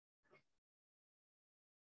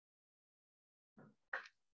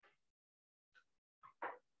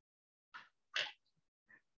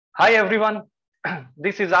Hi everyone,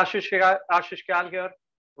 this is Ashish Kyal here.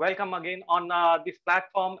 Welcome again on this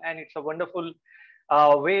platform, and it's a wonderful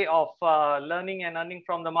way of learning and earning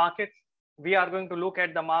from the markets. We are going to look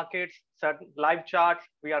at the markets, certain live charts.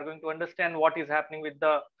 We are going to understand what is happening with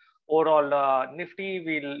the overall Nifty.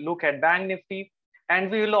 We'll look at Bank Nifty,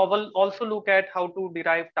 and we will also look at how to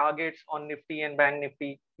derive targets on Nifty and Bank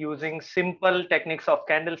Nifty using simple techniques of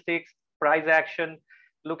candlesticks, price action,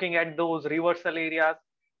 looking at those reversal areas,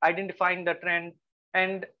 identifying the trend,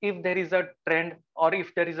 and if there is a trend or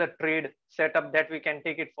if there is a trade setup that we can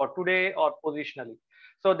take it for today or positionally.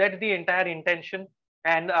 So that's the entire intention.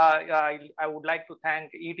 And I would like to thank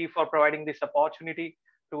ET for providing this opportunity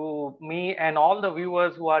to me and all the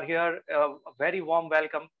viewers who are here. A very warm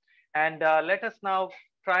welcome. And let us now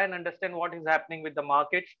try and understand what is happening with the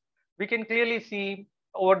markets. We can clearly see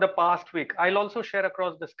over the past week. I'll also share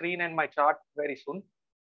across the screen and my chart very soon.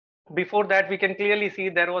 Before that, we can clearly see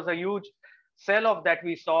there was a huge sell off that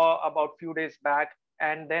we saw about few days back,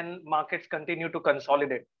 and then markets continue to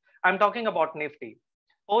consolidate. I'm talking about Nifty.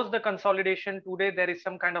 Post the consolidation today, there is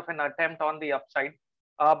some kind of an attempt on the upside,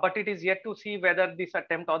 but it is yet to see whether this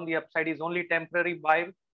attempt on the upside is only temporary buy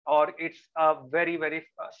or it's a very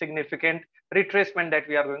significant retracement that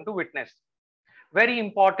we are going to witness. Very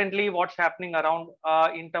importantly, what's happening around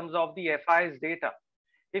in terms of the FI's data.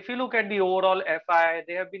 If you look at the overall FI,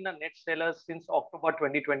 they have been the net sellers since October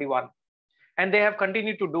 2021. And they have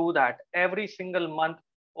continued to do that every single month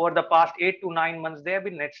over the past 8 to 9 months. They have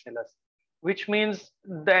been net sellers, which means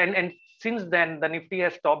then, and since then, the Nifty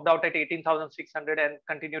has topped out at 18,600 and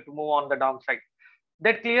continued to move on the downside.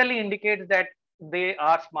 That clearly indicates that they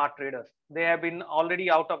are smart traders. They have been already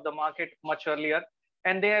out of the market much earlier,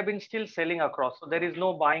 and they have been still selling across. So there is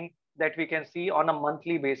no buying that we can see on a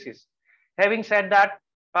monthly basis. Having said that,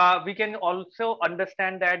 we can also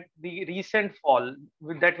understand that the recent fall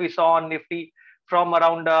that we saw on Nifty from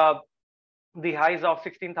around the highs of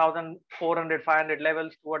 16,400, 500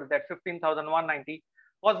 levels towards that 15,190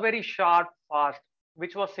 was very sharp, fast,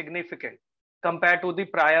 which was significant compared to the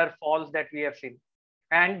prior falls that we have seen.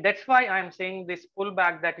 And that's why I'm saying this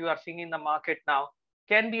pullback that you are seeing in the market now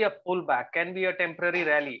can be a pullback, can be a temporary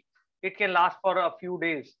rally. It can last for a few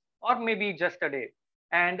days or maybe just a day.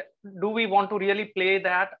 And do we want to really play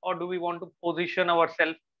that, or do we want to position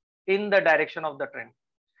ourselves in the direction of the trend?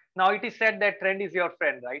 Now, it is said that trend is your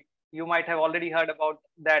friend, right? You might have already heard about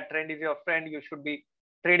that trend is your friend. You should be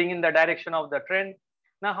trading in the direction of the trend.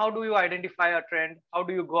 Now, how do you identify a trend? How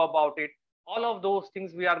do you go about it? All of those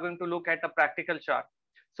things we are going to look at a practical chart.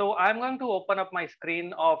 So I'm going to open up my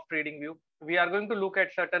screen of TradingView. We are going to look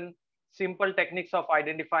at certain simple techniques of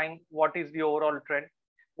identifying what is the overall trend.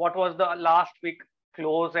 What was the last week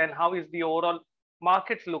close and how is the overall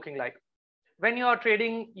markets looking like. When you are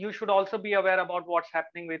trading, you should also be aware about what's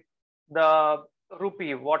happening with the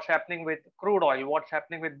rupee, what's happening with crude oil, what's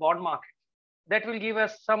happening with bond markets. That will give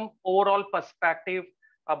us some overall perspective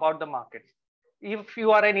about the markets. If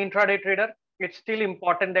you are an intraday trader, it's still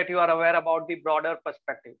important that you are aware about the broader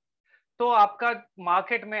perspective. तो आपका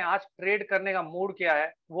market में आज trade करने का mood क्या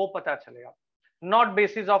है वो पता चलेगा, not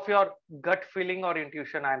basis of your gut feeling or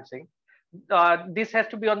intuition. I am saying this has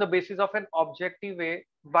to be on the basis of an objective way,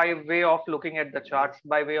 by way of looking at the charts,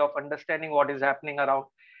 by way of understanding what is happening around,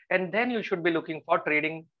 and then you should be looking for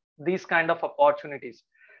trading these kind of opportunities,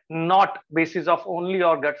 not basis of only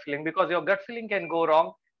your gut feeling, because your gut feeling can go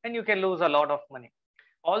wrong and you can lose a lot of money.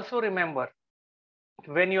 Also remember,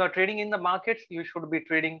 when you are trading in the markets, you should be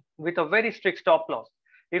trading with a very strict stop loss.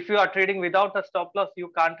 If you are trading without a stop loss, you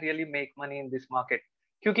can't really make money in this market.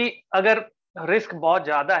 क्योंकि अगर risk बहुत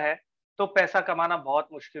ज्यादा है तो पैसा कमाना बहुत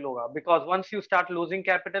मुश्किल होगा, because once you start losing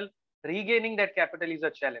capital, regaining that capital is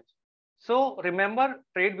a challenge. So remember,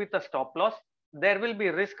 trade with a stop loss. There will be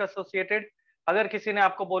risk associated. अगर किसी ने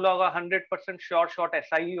आपको बोला होगा 100% short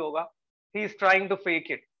ऐसा ही होगा, he is trying to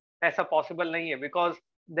fake it. ऐसा possible नहीं है, because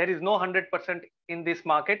there is no 100% in this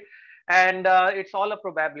market, and it's all a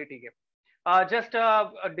probability game. Just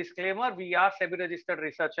a disclaimer, we are SEBI registered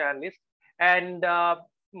research analyst, and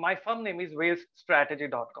my firm name is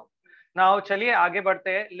wavestrategy.com. Now चलिए आगे बढ़ते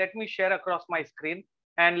हैं. Let me share across my screen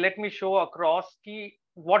and let me show across कि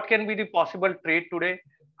what can be the possible trade today,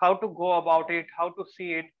 how to go about it, how to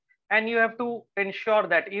see it, and you have to ensure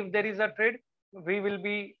that if there is a trade, we will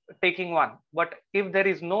be taking one. But if there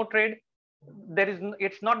is no trade,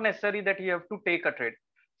 it's not necessary that you have to take a trade.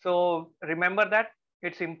 So remember that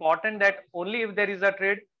it's important that only if there is a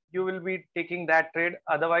trade, you will be taking that trade.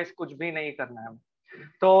 Otherwise, कुछ भी नहीं करना है.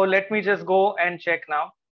 So let me just go and check now.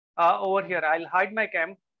 Over here, I'll hide my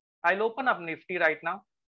cam. I'll open up Nifty right now,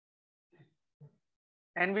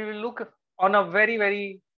 and we will look on a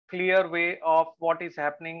very clear way of what is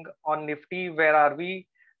happening on Nifty, where are we,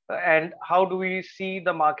 and how do we see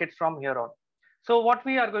the markets from here on. So what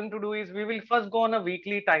we are going to do is we will first go on a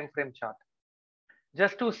weekly time frame chart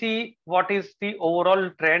just to see what is the overall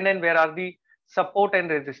trend and where are the support and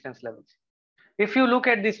resistance levels. If you look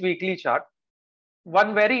at this weekly chart,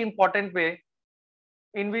 one very important way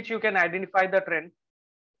in which you can identify the trend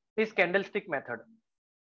is candlestick method.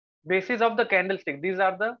 Basis of the candlestick, these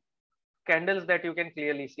are the candles that you can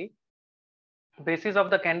clearly see. Basis of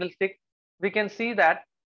the candlestick, we can see that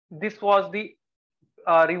this was the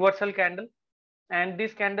reversal candle, and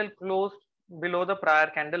this candle closed below the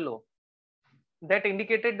prior candle low. That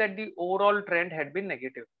indicated that the overall trend had been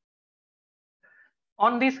negative.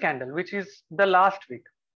 On this candle, which is the last week,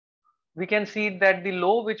 we can see that the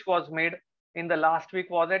low which was made in the last week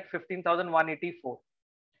was at 15,184.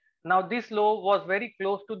 Now this low was very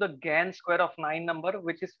close to the Gann square of 9 number,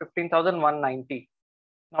 which is 15,190.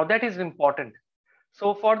 Now that is important.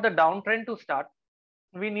 So for the downtrend to start,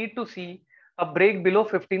 we need to see a break below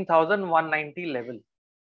 15,190 level.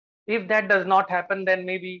 If that does not happen, then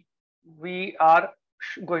maybe we are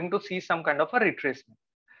going to see some kind of a retracement.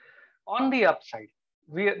 On the upside,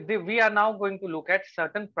 we are now going to look at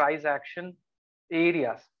certain price action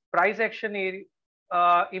areas. Price action area,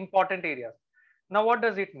 important areas. Now, what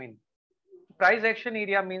does it mean? Price action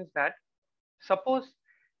area means that suppose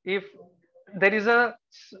if there is a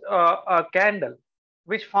candle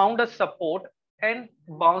which found a support and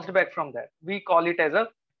bounced back from that, we call it as a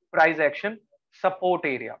price action support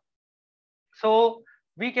area. So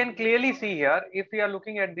we can clearly see here, if we are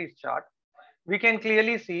looking at this chart, we can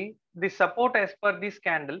clearly see the support as per this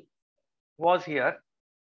candle was here.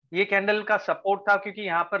 ये candle का support था क्योंकि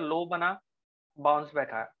यहाँ पर लो बना, bounce back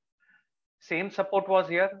आया. Same support was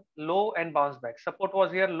here, low and bounce back. Support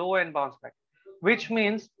was here, low and bounce back. Which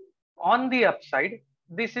means on the upside,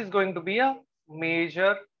 this is going to be a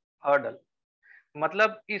major hurdle.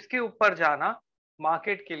 मतलब इसके ऊपर जाना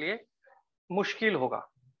मार्केट के लिए मुश्किल होगा.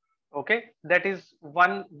 Okay, that is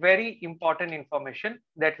one very important information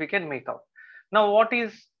that we can make out. Now, what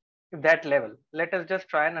is that level? Let us just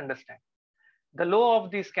try and understand. The low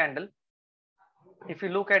of this candle, if you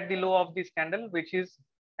look at the low of this candle, which is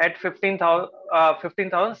at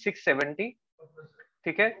 15,670,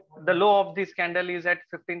 okay, the low of this candle is at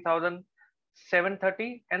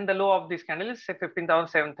 15,730, and the low of this candle is say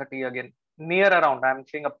 15,730 again, near around, I'm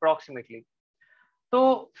saying approximately.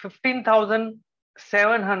 So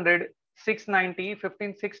 15,700, 690,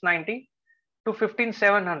 15,690 to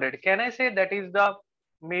 15,700. Can I say that is the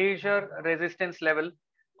major resistance level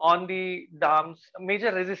on the DARMs,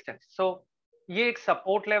 major resistance? So ये एक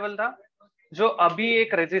support level था जो अभी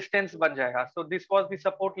एक resistance बन जाएगा. So this was the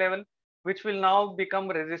support level which will now become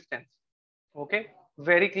resistance. Okay,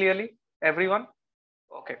 very clearly everyone.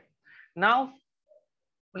 Okay, now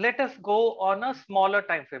let us go on a smaller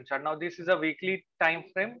time frame chart. Now this is a weekly time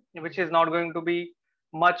frame which is not going to be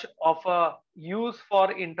much of a use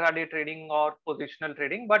for intraday trading or positional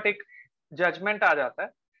trading, but एक judgment आ जाता है.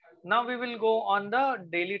 Now we will go on the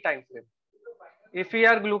daily time frame. If we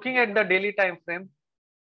are looking at the daily time frame,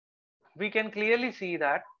 we can clearly see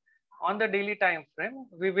that on the daily time frame,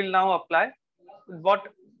 we will now apply what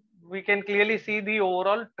we can clearly see the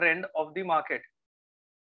overall trend of the market.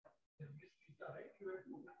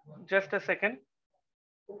 Just a second.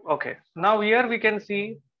 Okay, now here we can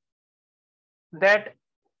see that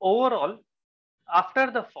overall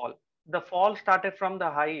after the fall started from the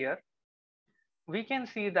high here. We can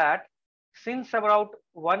see that since about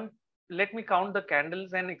let me count the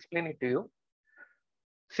candles and explain it to you.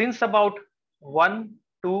 Since about 1,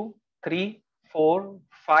 2, 3, 4,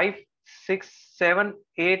 5, 6, 7,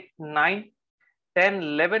 8, 9, 10,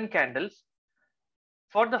 11 candles,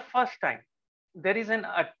 for the first time, there is an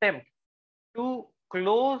attempt to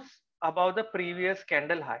close above the previous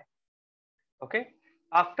candle high. Okay,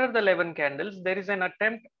 after the 11 candles, there is an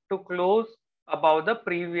attempt to close above the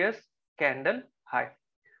previous candle high.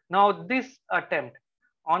 Now this attempt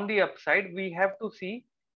on the upside, we have to see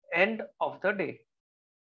end of the day.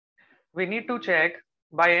 We need to check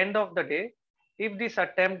by end of the day if this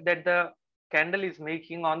attempt that the candle is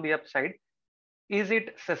making on the upside, is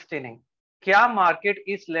it sustaining? क्या market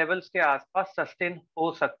इस levels के आसपास sustain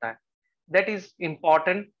हो सकता है? That is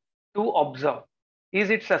important to observe. Is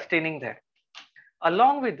it sustaining there?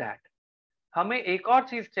 Along with that, हमें एक और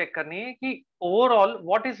चीज चेक करनी है कि overall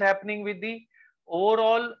what is happening with the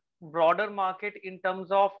overall broader market in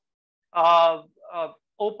terms of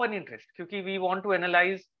open interest, क्योंकि we want to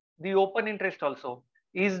analyze the open interest also.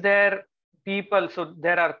 Is there people, so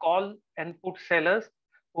there are call and put sellers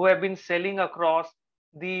who have been selling across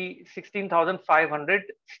the 16,500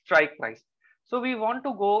 strike price. So we want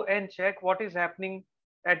to go and check what is happening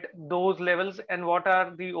at those levels and what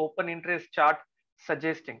are the open interest chart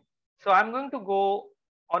suggesting. So I'm going to go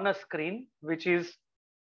on a screen which is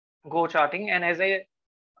go charting, and as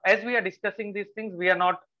we are discussing these things, we are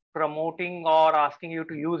not promoting or asking you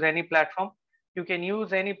to use any platform. You can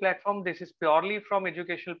use any platform. This is purely from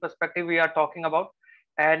educational perspective we are talking about,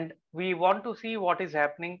 and we want to see what is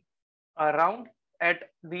happening around at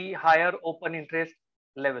the higher open interest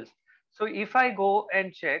levels. So if I go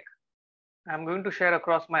and check, I'm going to share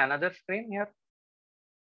across my another screen here.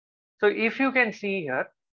 So if you can see here,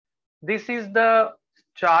 this is the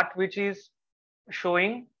chart which is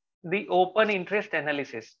showing the open interest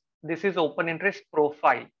analysis. This is open interest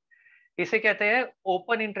profile. इसे कहते हैं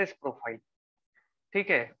open interest profile. ठीक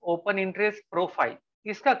है, open interest profile.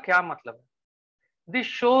 इसका क्या मतलब है? This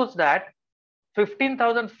shows that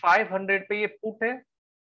 15,500 पे ये पुट है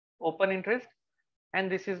open interest,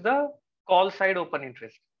 and this is the call side open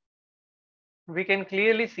interest. We can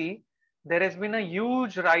clearly see there has been a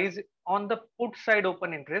huge rise on the put side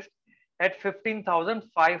open interest at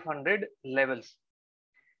 15,500 levels,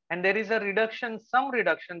 and there is a reduction, some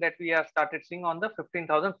reduction that we have started seeing on the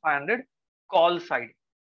 15,500 call side.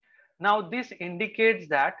 Now this indicates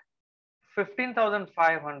that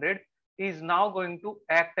 15,500 is now going to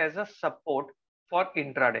act as a support for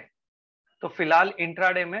intraday. तो फिलहाल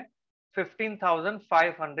intraday में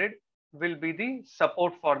 15,500 will be the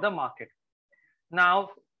support for the market. Now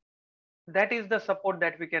that is the support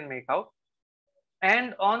that we can make out.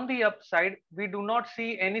 And on the upside, we do not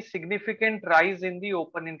see any significant rise in the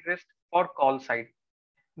open interest for call side,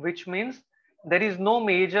 which means there is no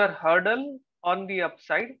major hurdle on the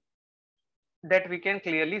upside that we can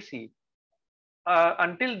clearly see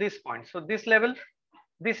until this point. So this level,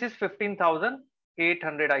 this is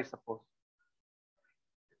 15,800, I suppose.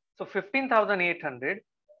 So 15,800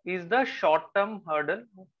 is the short-term hurdle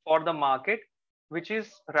for the market, which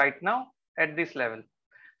is right now at this level.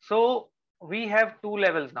 So we have two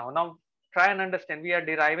levels now. Now try and understand, we are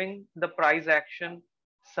deriving the price action,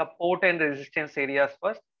 support and resistance areas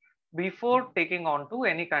first before taking on to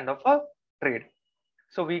any kind of a trade.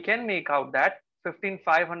 So we can make out that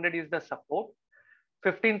 15,500 is the support,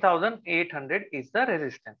 15,800 is the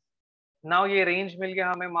resistance. Now ये range मिल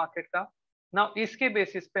गया हमें market का. Now इसके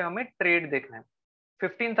basis पे हमें trade देखना है.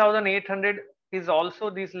 15,800 is also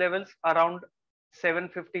these levels around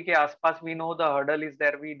 750 के आसपास. We know the hurdle is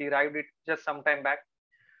there. We derived it just some time back.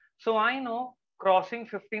 So I know crossing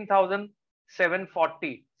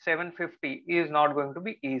 15,740, 750 is not going to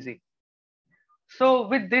be easy. So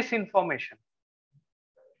with this information,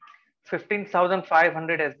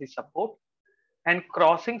 15,500 as the support and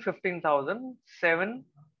crossing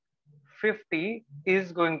 15,750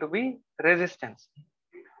 is going to be resistance.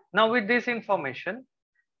 Now with this information,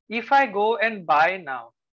 if I go and buy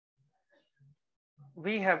now,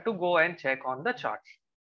 we have to go and check on the charts.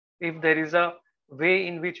 If there is a way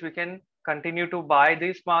in which we can continue to buy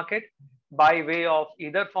this market by way of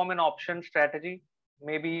either form an option strategy,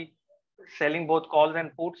 maybe selling both calls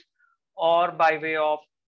and puts, or by way of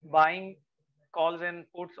buying calls and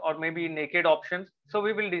puts, or maybe naked options. So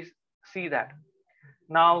we will see that.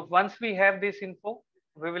 Now, once we have this info,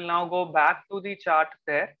 we will now go back to the chart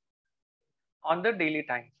there on the daily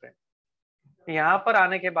time frame. यहाँ पर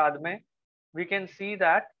आने के बाद में we can see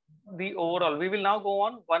that the overall, we will now go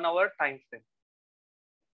on 1 hour time frame.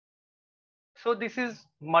 So this is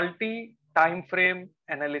multi time frame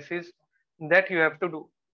analysis that you have to do.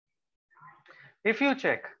 If you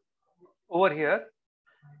check over here,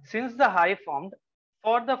 since the high formed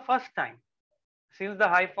for the first time, since the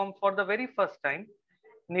high formed for the very first time,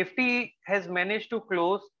 Nifty has managed to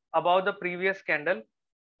close above the previous candle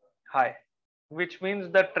high, which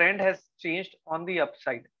means the trend has changed on the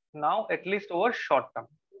upside now, at least over short term.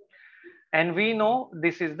 And we know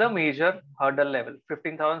this is the major hurdle level,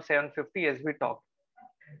 15,750 as we talked.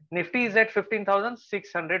 Nifty is at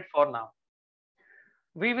 15,600 for now.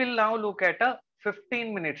 We will now look at a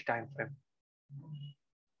 15 minutes time frame.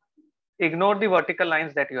 Ignore the vertical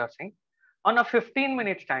lines that you are seeing. On a 15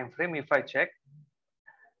 minutes time frame, if I check,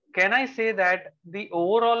 can I say that the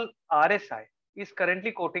overall RSI is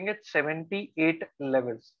currently quoting at 78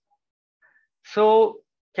 levels? So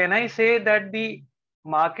can I say that the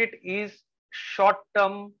market is short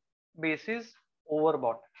term basis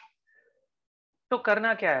overbought? तो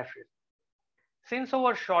करना क्या है फिर? Since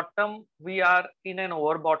over short term we are in an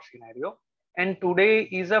overbought scenario and today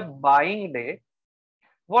is a buying day,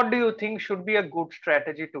 what do you think should be a good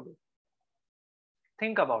strategy to do?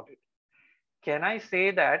 Think about it. Can I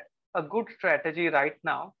say that a good strategy right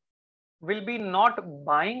now will be not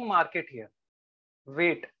buying market here.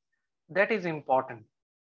 Wait, that is important.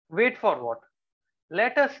 Wait for what?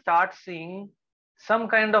 Let us start seeing some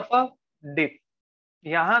kind of a dip.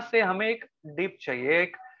 यहां से हमें एक dip चाहिए,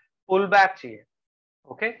 एक pullback चाहिए.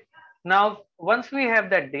 Okay. Now, once we have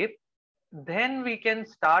that dip, then we can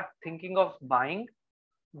start thinking of buying,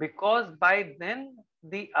 because by then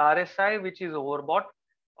the RSI, which is overbought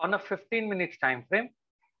on a 15 minutes time frame,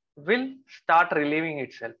 will start relieving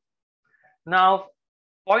itself. Now,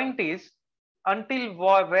 point is, until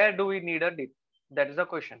where do we need a dip? That is the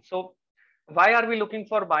question. So why are we looking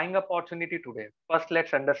for buying opportunity today? First,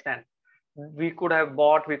 let's understand. We could have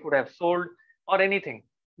bought, we could have sold, or anything.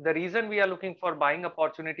 The reason we are looking for buying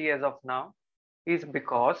opportunity as of now is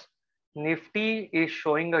because Nifty is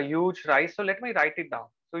showing a huge rise. So let me write it down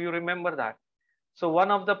so you remember that. So one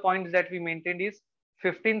of the points that we maintained is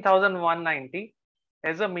 15,190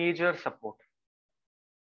 as a major support,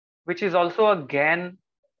 which is also a GAN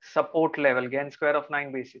support level, GAN square of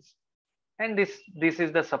 9 basis. And this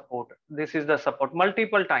is the support. This is the support.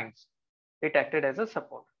 Multiple times it acted as a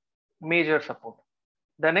support, major support.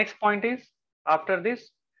 The next point is, after this,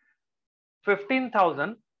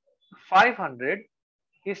 15,500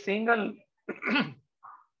 is seeing a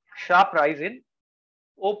sharp rise in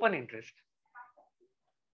open interest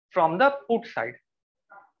from the put side.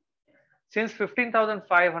 Since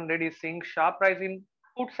 15,500 is seeing sharp rise in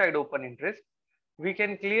put side open interest, we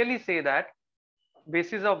can clearly say that,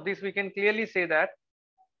 basis of this, we can clearly say that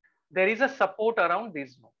there is a support around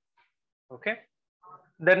this zone. Okay.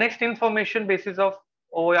 The next information basis of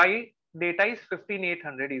OI data is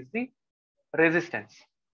 15,800 is the resistance.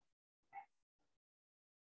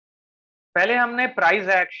 पहले हमने price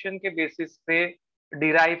action के basis पे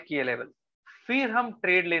derive किए level, फिर हम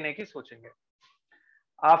trade लेने की सोचेंगे.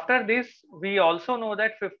 After this we also know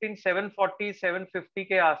that 15,740 750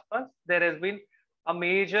 के आसपास there has been a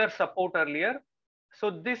major support earlier.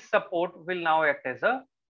 So this support will now act as a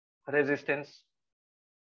resistance.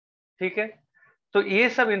 ठीक है, तो ये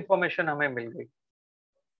सब इंफॉर्मेशन हमें मिल गई.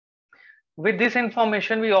 With this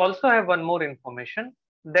information, we also have one more information,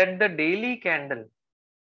 that the daily candle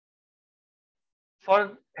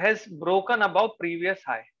has broken above previous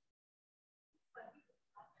high.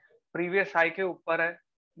 Previous high के ऊपर है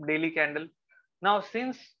daily candle. Now,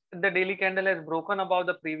 since the daily candle has broken above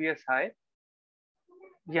the previous high,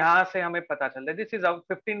 यहां से हमें पता चल रहा है, this is a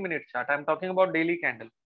 15-minute chart. I'm talking about daily candle.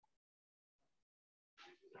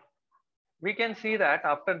 We can see that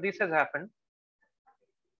after this has happened,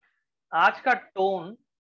 आज का tone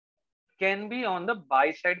can be on the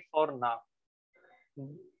buy side for now.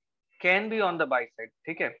 Can be on the buy side.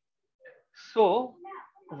 ठीक है. So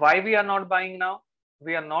why we are not buying now?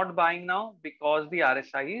 We are not buying now because the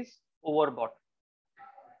RSI is overbought.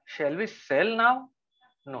 Shall we sell now?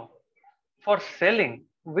 No. For selling,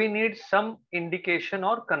 we need some indication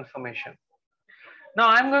or confirmation. Now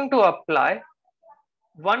I'm going to apply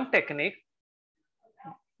one technique.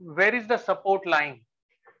 Where is the support lying?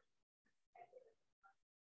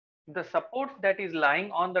 The support that is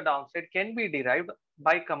lying on the downside can be derived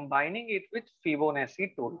by combining it with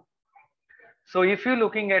Fibonacci tool. So if you're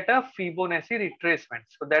looking at a Fibonacci retracement,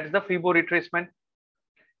 so that's the Fibo retracement.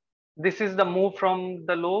 This is the move from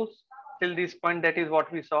the lows till this point. That is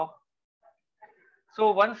what we saw.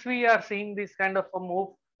 So once we are seeing this kind of a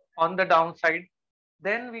move on the downside,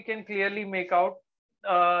 then we can clearly make out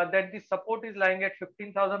that the support is lying at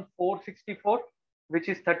 15,464, which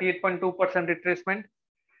is 38.2% retracement.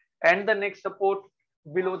 And the next support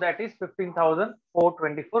below that is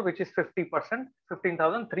 15,424, which is 50%,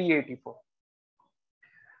 15,384.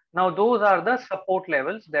 Now those are the support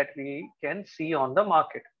levels that we can see on the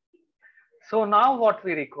market. So now what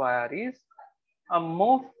we require is a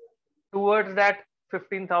move towards that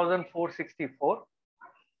 15,464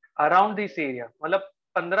 around this area. मतलब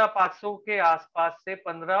 15,500 के आसपास से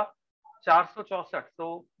 15,464.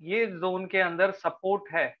 तो ये zone के अंदर support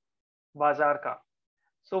है बाजार का.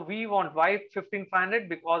 So we want, why 15,500?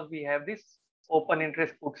 Because we have this open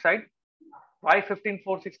interest put side. Why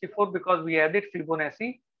 15,464? Because we have this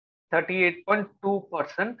Fibonacci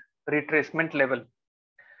 38.2% retracement level.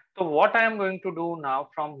 So what I am going to do now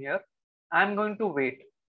from here, I am going to wait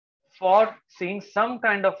for seeing some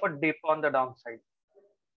kind of a dip on the downside.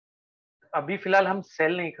 अभी फिलहाल हम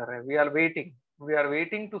sell नहीं कर रहे. We are waiting. We are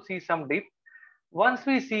waiting to see some dip. Once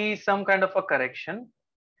we see some kind of a correction,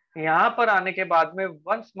 यहां पर आने के बाद में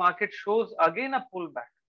once market shows again a pullback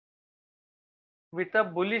with a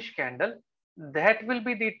bullish candle, that will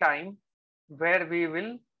be the time where we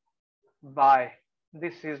will buy.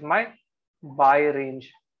 This is my buy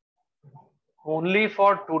range only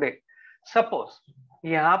for today. Suppose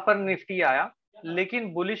यहाँ पर Nifty आया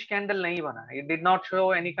लेकिन बुलिश कैंडल नहीं बना, it did not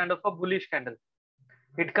show any kind of a bullish candle,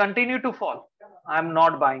 it continue to fall, I am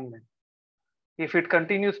not buying them. If it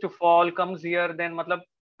continues to fall comes here then मतलब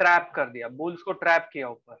trap कर दिया, bulls को trap किया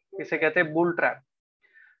ऊपर, इसे कहते हैं bull trap.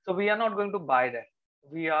 So we are not going to by that,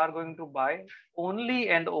 we are going to by only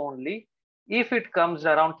and only if it comes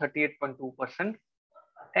around 38.2%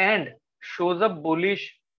 and shows a bullish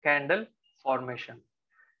candle formation.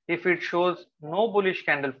 If it shows no bullish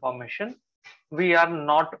candle formation, we are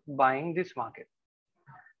not buying this market.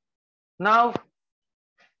 Now,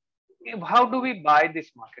 how do we buy this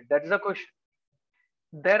market? That's the question.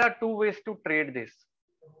 There are two ways to trade this.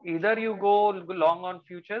 Either you go long on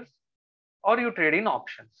futures or you trade in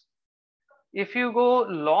options. If you go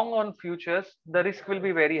long on futures, the risk will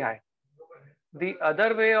be very high. The other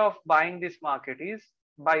way of buying this market is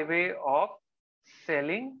by way of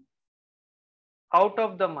selling out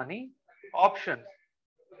of the money options.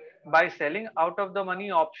 By selling out of the money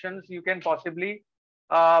options, you can possibly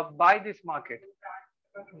buy this market.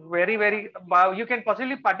 You can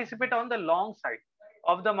possibly participate on the long side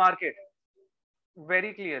of the market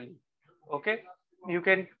very clearly. Okay, you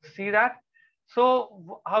can see that. So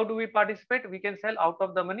how do we participate? We can sell out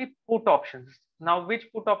of the money put options. Now, which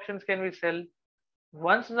put options can we sell?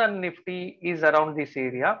 Once the Nifty is around this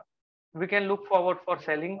area, we can look forward for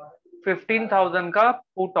selling 15,000 ka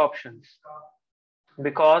put options,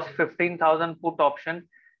 because 15,000 put option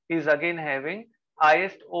is again having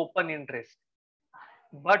highest open interest.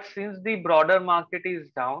 But since the broader market is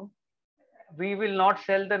down, we will not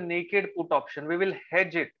sell the naked put option, we will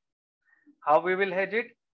hedge it. How we will hedge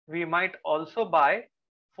it? We might also buy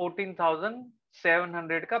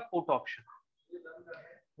 14,700 ka put option.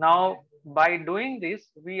 Now, by doing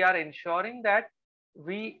this, we are ensuring that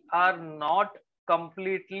we are not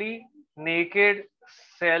completely naked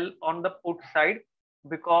sell on the put side,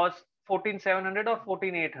 because 14,700 or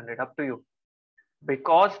 14,800, up to you.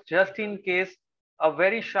 Because just in case a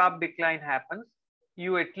very sharp decline happens,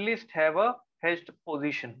 you at least have a hedged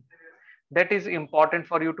position. That is important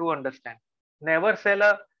for you to understand. Never sell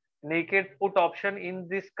a naked put option in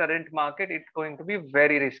this current market. It's going to be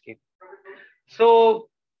very risky. So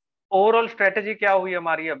overall strategy क्या हुई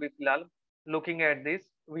हमारी अभी फिलहाल? Looking at this,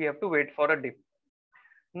 we have to wait for a dip.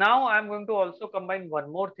 Now I am going to also combine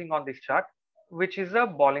one more thing on this chart, which is a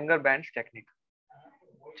Bollinger Bands technique.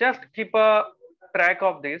 Just keep a track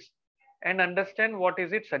of this and understand what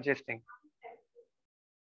is it suggesting.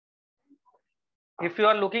 If you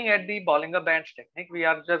are looking at the Bollinger Bands technique, we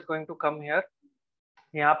are just going to come here.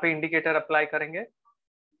 यहाँ पे indicator apply करेंगे.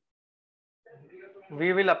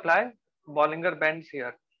 We will apply Bollinger Bands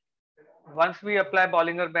here. Once we apply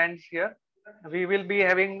Bollinger Bands here, we will be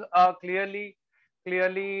having a clearly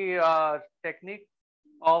technique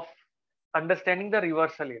of understanding the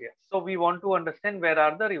reversal area. So we want to understand where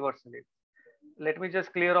are the reversal areas. Let me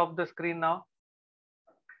just clear off the screen now.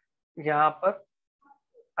 यहाँ पर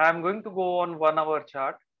I am going to go on 1 hour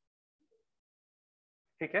chart.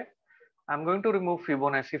 ठीक है? I am going to remove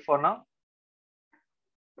Fibonacci for now.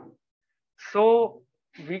 So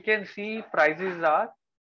we can see prices are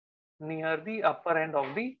near the upper end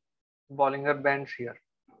of the Bollinger Bands here.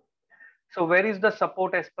 So where is the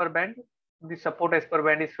support as per band? The support as per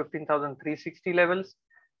band is 15,360 levels,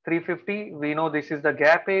 350. We know this is the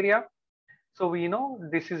gap area. So we know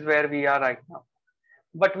this is where we are right now.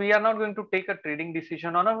 But we are not going to take a trading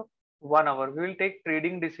decision on a 1 hour. We will take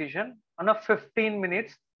trading decision on a 15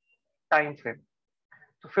 minutes time frame.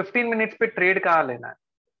 So 15 minutes पे trade कहाँ लेना है?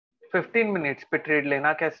 15 minutes पे trade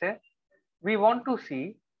लेना कैसे? We want to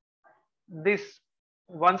see this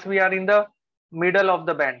once we are in the middle of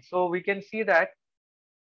the band. So we can see that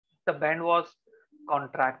the band was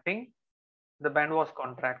contracting,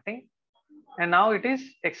 and now it is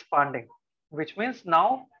expanding, which means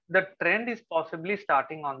now the trend is possibly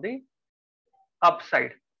starting on the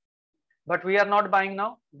upside. But we are not buying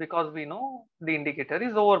now because we know the indicator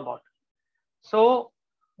is overbought. So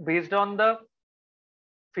based on the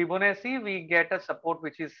Fibonacci, we get a support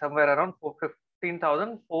which is somewhere around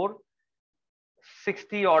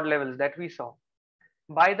 15,460 odd levels that we saw.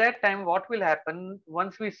 By that time, what will happen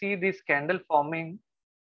once we see this candle forming,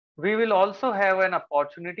 we will also have an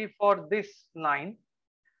opportunity for this line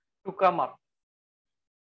to come up.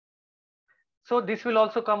 So this will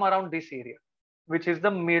also come around this area, which is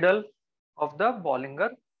the middle of the Bollinger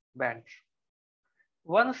Bands.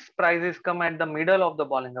 Once prices come at the middle of the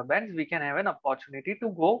Bollinger Bands, we can have an opportunity to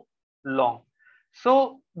go long.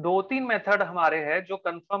 So दो तीन method हमारे हैं जो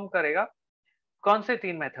confirm करेगा. कौन से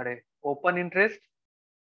तीन method है? Open interest,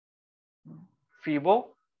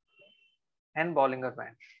 Fibo and Bollinger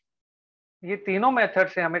bands. ये तीनों मेथड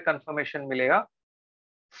से हमें कंफर्मेशन मिलेगा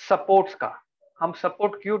सपोर्ट्स का। हम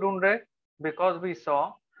सपोर्ट क्यों ढूंढ रहे? Because we saw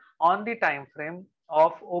on the time frame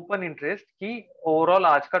of open interest की ओवरऑल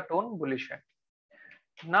आज का टोन बुलिश है।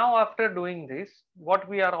 Now after doing this, what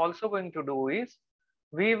we are also going to do is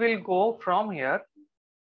we will go from here.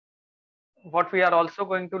 What we are also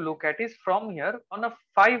going to look at is from here on a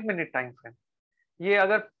 5-minute time frame. ये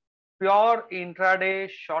अगर pure intraday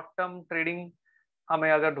short term trading हमें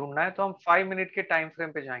अगर ढूंढना है तो हम 5 minute के time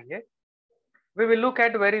frame पे जाएंगे. We will look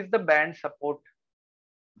at where is the band support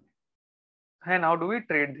and how do we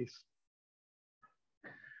trade this.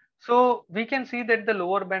 So we can see that the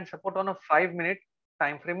lower band support on a 5-minute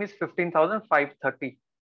time frame is 15,530.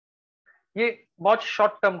 ये बहुत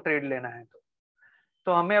short term trade लेना है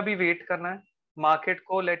तो हमें अभी wait करना है market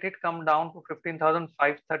को, let it come down to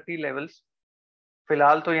 15,530 levels.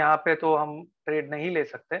 फिलहाल तो यहाँ पे तो हम ट्रेड नहीं ले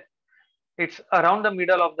सकते, it's around the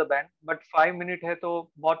middle of the band, but 5 minute है तो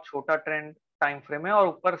बहुत छोटा ट्रेंड टाइम फ्रेम है और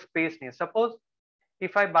ऊपर स्पेस नहीं है. Suppose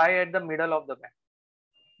if I by at the middle of the band,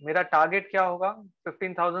 मेरा टारगेट क्या होगा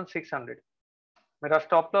 15,600, मेरा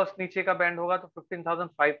स्टॉप लॉस नीचे का बैंड होगा तो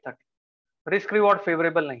 15,530. रिस्क रिवॉर्ड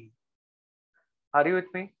फेवरेबल नहीं. Are you with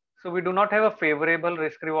me? So we do not have a favorable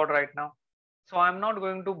risk reward right now. So I'm not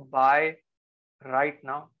going to buy right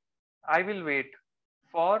now. I will wait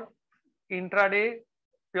for intraday,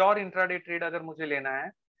 pure intraday trade. अगर मुझे लेना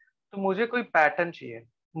है तो मुझे कोई pattern चाहिए,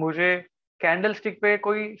 मुझे candlestick पे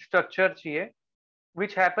कोई स्ट्रक्चर चाहिए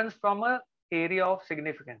which happens from a area of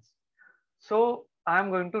significance. So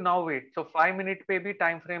I'm going to now wait. So 5 minute पे भी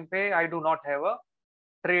time frame पे I do not have a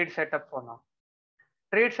trade setup for now.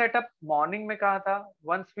 Trade setup morning में कहा था,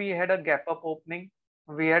 once we had a gap up opening,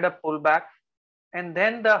 we had a pull back and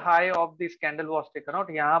then the high of this candle was taken out.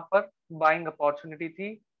 यहाँ पर buying opportunity थी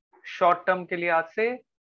short term के लिए, आज से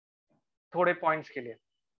थोड़े पॉइंट्स के लिए.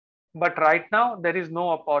 But right now there is no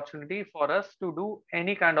opportunity for us to do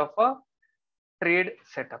any kind of a trade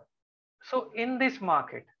setup. So in this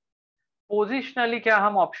market positionally क्या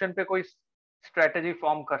हम ऑप्शन पे कोई स्ट्रेटेजी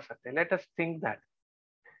फॉर्म कर सकते हैं? Let us think that.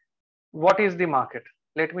 What is the market?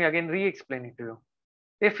 Let me again re-explain it to you.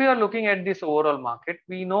 If you are looking at this overall market,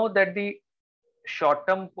 we know that the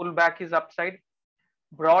short-term pullback is upside,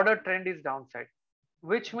 broader trend is downside,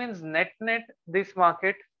 which means net this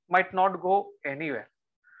market might not go anywhere.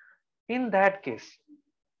 In that case,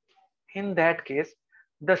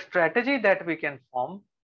 the strategy that we can form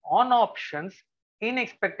on options in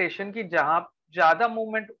expectation कि जहां ज्यादा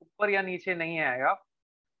movement ऊपर या नीचे नहीं आएगा,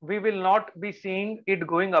 we will not be seeing it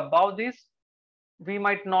going above this, we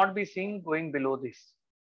might not be seeing going below this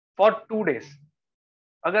for 2 days.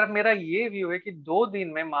 अगर मेरा ये व्यू है कि 2 दिन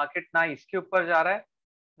में मार्केट ना इसके ऊपर जा रहा है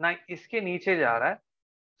ना इसके नीचे जा रहा है,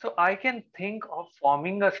 so I can think of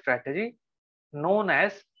forming a strategy known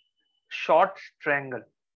as short strangle.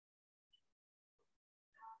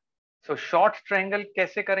 So short strangle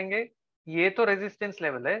कैसे करेंगे? ये तो रेजिस्टेंस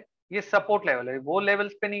लेवल है, ये सपोर्ट लेवल है, वो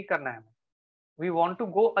लेवल्स पे नहीं करना है. We want to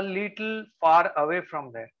go a little far away from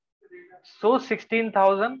there. So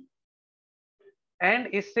 16,000 and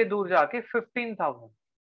इससे दूर जाके 15,000.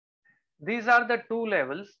 These are the two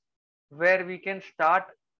levels where we can start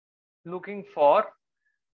looking for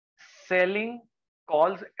selling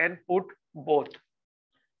calls and put both.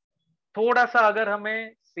 थोड़ा सा अगर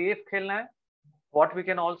हमें सेफ खेलना है, what we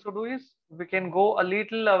can also do is we can go a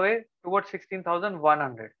little away towards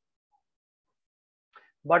 16,100.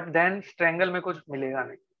 But then strangle में कुछ मिलेगा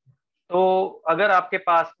नहीं. तो अगर आपके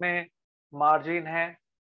पास में मार्जिन है,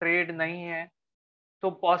 ट्रेड नहीं है, तो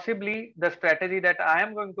possibly the strategy that I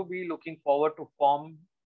am going to be looking forward to form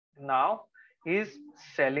now is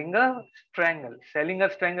selling a strangle. Selling a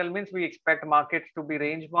strangle means we expect markets to be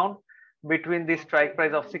range bound between the strike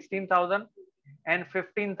price of 16,000 and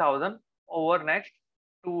 15,000 over next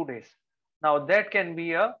 2 days. Now that can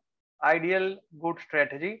be a ideal good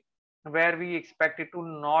strategy where we expect it to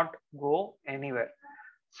not go anywhere.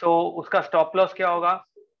 So उसका stop loss क्या होगा?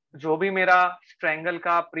 जो भी मेरा strangle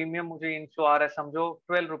का premium मुझे inflow आ रहा है, समझो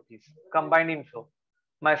 12 rupees combined inflow,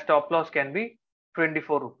 my stop loss can be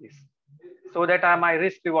 24 rupees, so that my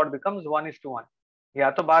risk reward becomes 1:1. या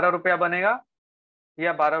तो 12 रुपया बनेगा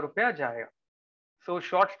या 12 रुपया जाएगा. So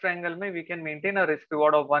short strangle में we can maintain a risk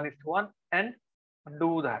reward of 1:1 and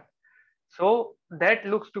do that. So that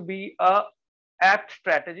looks to be a apt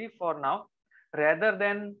strategy for now rather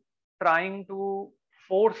than trying to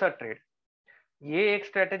force a trade. ये एक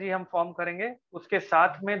स्ट्रेटेजी हम form करेंगे, उसके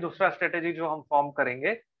साथ में दूसरा strategy जो हम फॉर्म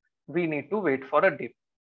करेंगे, we need to wait for a dip.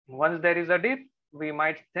 Once there is a dip, we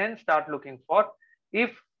might then start looking for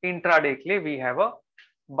if intraday we have a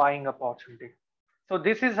buying opportunity. So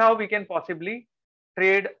this is how we can possibly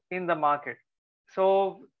trade in the market.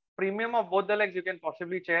 So premium of both the legs you can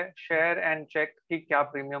possibly share and check कि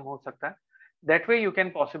क्या premium हो सकता है. That way you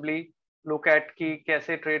can possibly look at कि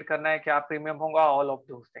कैसे trade करना है, क्या premium होगा, all of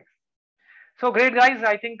those things. So great guys,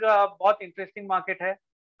 I think बहुत interesting market है.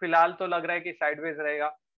 फिलहाल तो लग रहा है कि sideways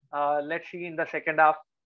रहेगा. Let's see in the second half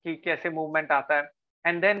कि कैसे movement आता है.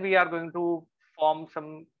 And then we are going to form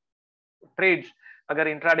some trades अगर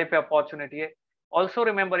intraday पे opportunity है. Also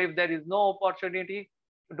remember, if there is no opportunity,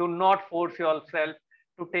 do not force yourself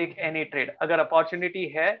to take any trade. अगर opportunity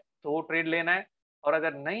है तो trade लेना है, और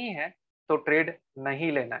अगर नहीं है तो trade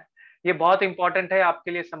नहीं लेना है. ये बहुत important है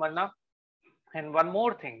आपके लिए समझना. And one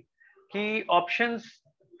more thing, कि options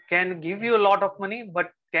can give you a lot of money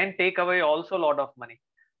but can take away also a lot of money.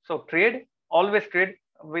 So trade, always trade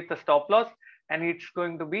with a stop loss, and it's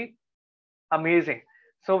going to be amazing.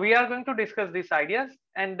 So we are going to discuss these ideas,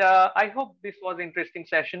 and I hope this was interesting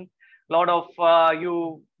session. A lot of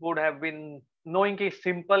you would have been knowing कि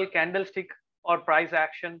simple candlestick और price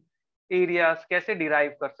action areas कैसे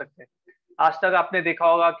derive कर सकते हैं. आज तक आपने देखा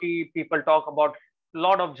होगा कि people talk about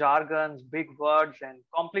lot of jargons, big words, and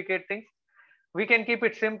complicate things. We can keep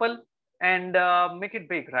it simple and make it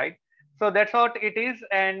big, right? So that's what it is.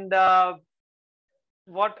 And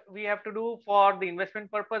what we have to do for the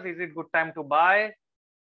investment purpose, is it good time to buy?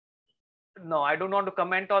 No, I don't want to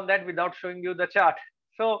comment on that without showing you the chart.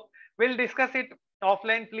 So we'll discuss it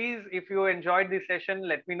offline. Please, if you enjoyed this session,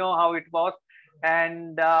 let me know how it was.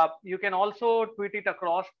 And you can also tweet it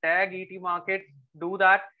across, tag ET Markets, do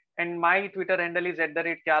that. And my Twitter handle is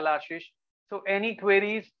 @KyalAshish. So any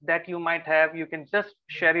queries that you might have, you can just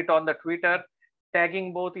share it on the Twitter,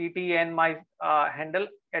 tagging both ET and my handle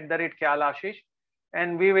 @KyalAshish.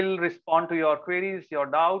 And we will respond to your queries, your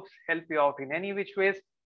doubts, help you out in any which ways.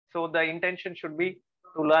 So the intention should be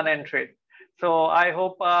to learn and trade. So I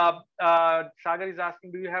hope Sagar is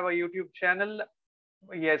asking, do you have a YouTube channel?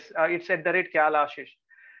 Yes, it's @KyalAshish.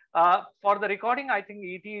 For the recording, I think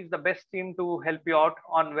ET is the best team to help you out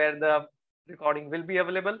on where the recording will be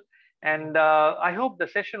available. And I hope the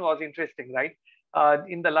session was interesting, right?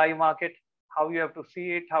 In the live market, how you have to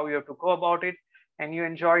see it, how you have to go about it, and you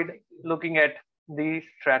enjoyed looking at the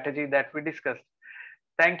strategy that we discussed.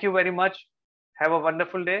 Thank you very much. Have a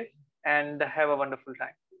wonderful day and have a wonderful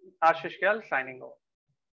time. Ashish Kyal signing off.